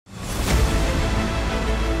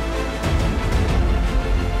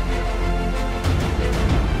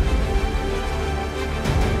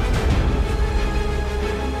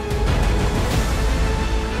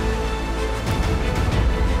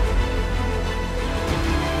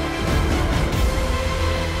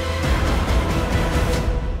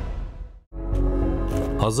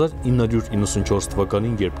1994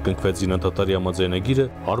 թվականին, երբ կնքվեց զինադատարի համաձայնագիրը,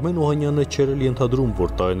 Արմեն Օհանյանը չէր էլ ենթադրում,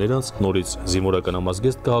 որ տարիներ անց նորից զինվորական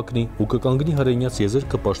համազգեստ կհագնի ու կկանգնի հրեանյաց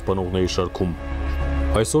եզերքը պաշտպանողների շարքում։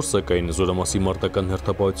 Այսօր սակայն զորամասի մարտական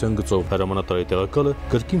հերթապահության գծով հրամանատարի տեղակալը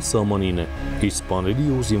կրկին սահմանին է, իր սպաների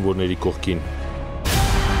ու զինվորների կողքին։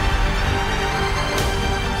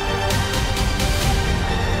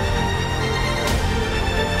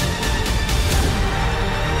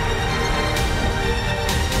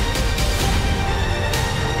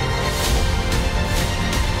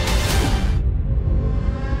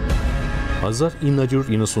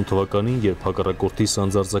 1990 թվականին, երբ հակառակորդի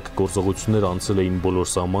սանձարձակ գործողություններ անցել էին բոլոր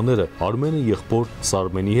սահմանները, Արմենը եղբոր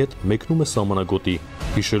Արմենի հետ մեկնում է սահմանագոտի։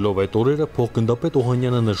 Հիշելով այդ օրերը, փոխգնդապետ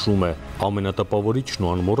Օհանյանը նշում է. ամենատպավորիչն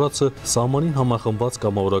ու անմոռացը սահմանին համախմբված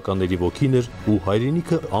կամավորականների ոգին էր ու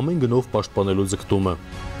հայրենիքը ամեն գնով պաշտպանելու ձգտումը։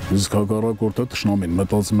 Իսկ հակառակորդը թշնամին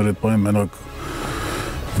մտածում էր այդ բանը մենակ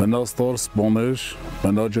վնաս տալ, սպաներ,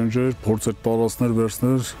 մենաջնջեր, փորձեր տարածներ,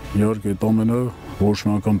 վերցներ, իհարկե այդ ամենը ոչ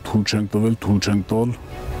մի անգամ թույլ չենք տվել, թույլ չենք տալ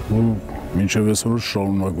ու մինչև այսօր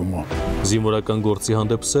շարունակում է։ Զինվորական գործի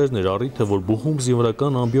հանդեպ սերն էր առիթը, որ բուխում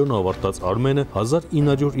զինվորական ամբիոնը ավարտած Արմենը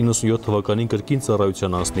 1997 թվականին կրկին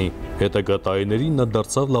ծառայության անցնի։ Հետագա տարիներին նա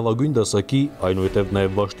դարձավ լավագույն դասակի, այնուհետև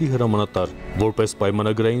նաև վաշտի հրամանատար։ Որպես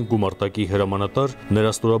պայմանագրային գումարտակի հրամանատար,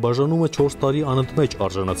 նրա ստորաբաժանումը 4 տարի անընդմեջ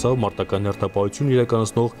արժանացավ մարտական հերթապահություն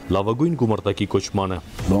իրականացնող լավագույն գումարտակի կոչմանը։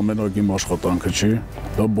 Դա մենակ իմ աշխատանքը չի,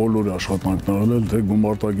 դա բոլորի աշխատանքն է, թե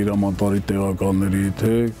գումարտակի հրամանատարի տեղակալների,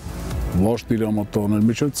 թե վաշտի հրամանատարներ,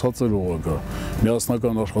 միջև ցածր օղակա,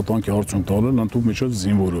 միասնական աշխատանքի արդյունք տալել ընդհանուր միջև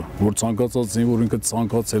զինվորը, որ ցանկացած զինվոր ինքը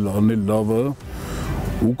ցանկացել անի լավը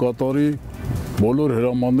ու կատարի բոլոր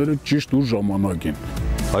հրամանները ճիշտ ու ժամանակին։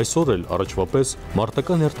 Այսօր էլ առաջվա պես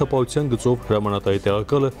մարտական հերթապահության գծով հրամանատարի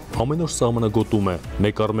տեղակալը ամեն օր սահմանագոտում է,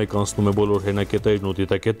 մեկ առ մեկ անցնում է բոլոր հենակետերն ու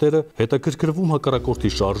դիտակետերը, հետաքրքրվում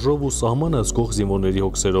հակառակորդի շարժով ու սահմանը զգող զինվորների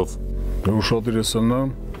հոգսերով։ Ուշադիր ես ելնա,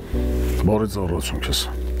 բարի ծառայություն քեզ։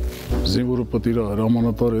 Զինվորը պետք է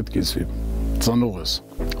հրամանատար հետ կիսվի, ծնող ես,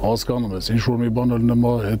 հասկանում ես, ինչ-որ մի բան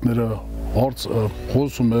նմա հետները հարց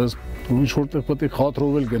խոսում ես, ինչ որտեղ պետք է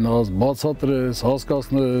խաթրովել գնաս, բացատրես,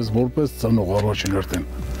 հասկացնես, որպես ծնող առաջին հերթին։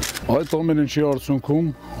 Այդ ամեն ինչի արդյունքում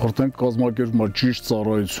արդեն կազմակերպվում է ճիշտ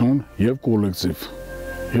ծառայություն եւ կոլեկտիվ։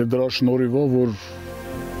 Եվ դրա շնորհիվ է, որ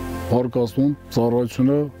փառկաստուն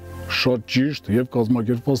ծառայությունը շատ ճիշտ եւ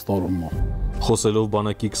կազմակերպված տարվում է։ Խոսելով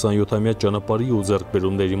բանակի 27-ամյա ճանապարհի ու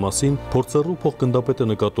ձեռքբերումների մասին, փորձառու փոխգնդապետը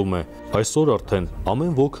նկատում է. այսօր արդեն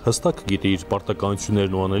ամեն ոք հստակ գիտի իր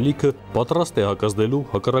պարտականություններն ու անելիքը, պատրաստ է հակազդելու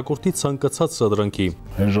հակառակորդի ցանկացած սադրանքի։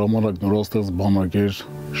 Այն ժամանակ նորաստեղծ բանակ էր,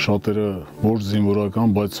 շատերը ոչ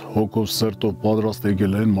զինվորական, բայց հոգով սերտով պատրաստ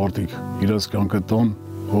եկել են մարդիկ իրենց կյանքը տան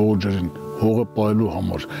հողջերին, հողը պահելու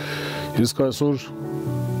համար։ Իսկ այսօր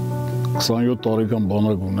 27 տարեկան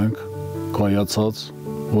բանակ ունենք, կայացած,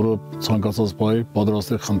 որը ցանկացած բայի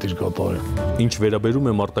պատրաստ է խնդիր կատարի։ Ինչ վերաբերում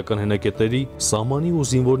է մարտական հենակետերի, սահմանի ու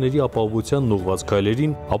զինվորների ապահովությանն ուղղված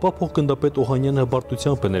քայլերին, ապա փոխգնդապետ Օհանյանը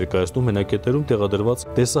հպարտությամբ է ներկայացնում հենակետերում տեղադրված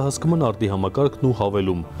տեսահասկման արդի համակարգն ու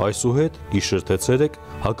հավելում. այսուհետ գիշեր թե ցերեկ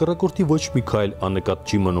հակառակորդի ոչ մի քայլ աննկատ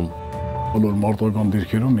չի մնում։ Բոլոր մարտական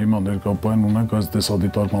դիրքերում հիմա ներկայապայն ունենք այս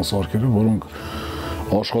տեսադիտարկման սարքերը, որոնք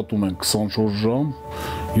աշխատում են 24 ժամ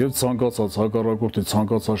եւ ցանկացած հակառակորդի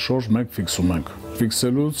ցանկացած շարժ մենք ֆիքսում ենք։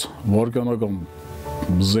 Ֆիքսելուց վարկանական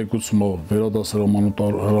զեկուցումով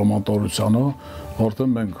վերադասահմանատարությանը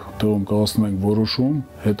արդեն մենք դեպքում կայացնում ենք որոշում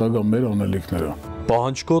հետագա մեր անելիքները։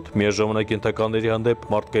 Պահանջկոտ միաժամանակ ենթականների հանդեպ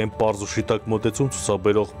մարդկային պարզ ու շիտակ մոտեցում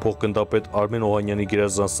ցուցաբերող փոխգնդապետ Արմեն Օհանյանի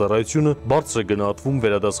գերազանց ծառայությունը բարձր է գնահատվում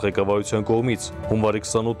վերադաս ղեկավարության կողմից։ Հունվարի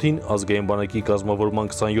 28-ին ազգային բանակի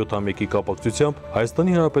կազմավորման 27-ամյակի կապակցությամբ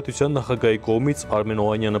Հայաստանի Հանրապետության նախագահի կողմից Արմեն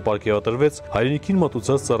Օհանյանը պարգևատրվեց հայրենիքին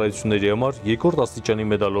մատուցած ծառայությունների համար 2-րդ աստիճանի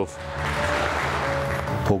մեդալով։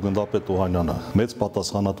 Փոխգնդապետ Օհանյանը մեծ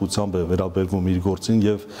պատասխանատվությամբ է վերաբերվում իր գործին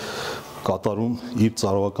եւ կատարում իր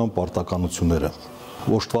ծառայողական պարտականությունները։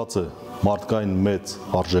 Օժտված է մարդկային մեծ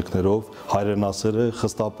արժեքներով, հայրենասեր է,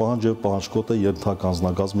 խստապահանջ եւ պահանջկոտ է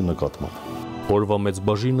ենթականձնագազմի նկատմամբ։ Օրվա մեծ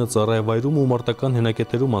բաժինը ծառայավայրում ու մարտական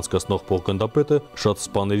հենակետերում անցկացնող փոխգնդապետը շատ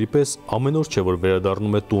սպաների պես ամեն օր չէ որ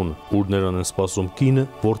վերադառնում է տուն, ուր նրան են սպասում կինը,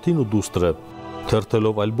 որդին ու դուստրը։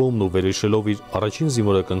 Թերթելով ալբոմն ու վերհիշելով իր առաջին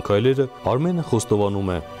զինվորական քայլերը, Արմենը խոստովանում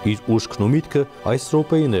է, իր ուշքն ու միտքը այս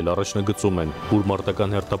րոպեին էլ առաջնագծում են, ուր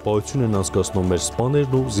մարտական հերթապահություն են անցկացնում մեր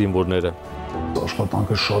սպաներն ու զինվորները։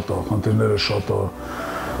 Աշխատանքը շատ է, խնդիրները շատ է,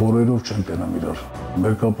 օրերով չեն տենամ իրար։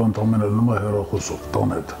 Մեր կապը ընդամենը լնում է հեռախոսով,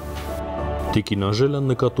 տան հետ։ Տիկին Անժելան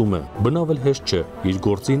նկատում է, բնավ էլ հեշտ չէ իր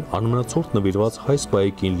գործին անմնացորդ նվիրված հայ սպայի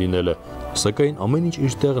կին լինելը, սակայն ամեն ինչ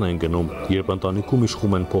իր տեղն են գնում, երբ ընտանիքում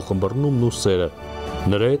իշխում են փոխըմբռնումն ու սերը։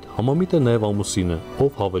 Նրա հետ համամիտ է նաև ամուսինը,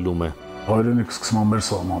 ով հավելում է. Հայրենիք սկսում է մեր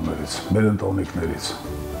սահմաններից, մեր ընտանիքներից,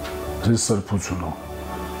 ձեզ սրբությունը,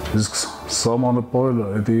 իսկ սահմանը պահելը,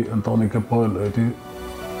 էդի ընտանիքը պահելը, էդի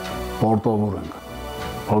պարտավոր ենք,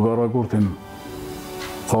 հագարակորդին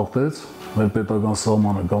խախտեց, մեր պետական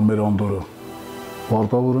սահմանը կամ մեր անդորը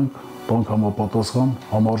պարտավոր ենք, տանք համապատասխան,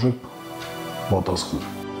 համարժեք պատասխան։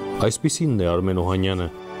 Այսպիսինն է Արմեն Օհանյանը,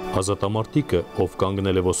 ազատամարտիկը, ով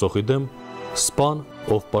կանգնել է ոսոխի դեմ, սպան,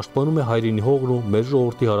 ով պաշտպանում է հայրենի հողն ու մեր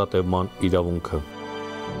ժողովրդի հարատևման իրավունքը։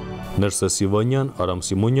 Ներսես Սիվանյան, Արամ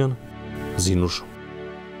Սիմոնյան, Զինուժ։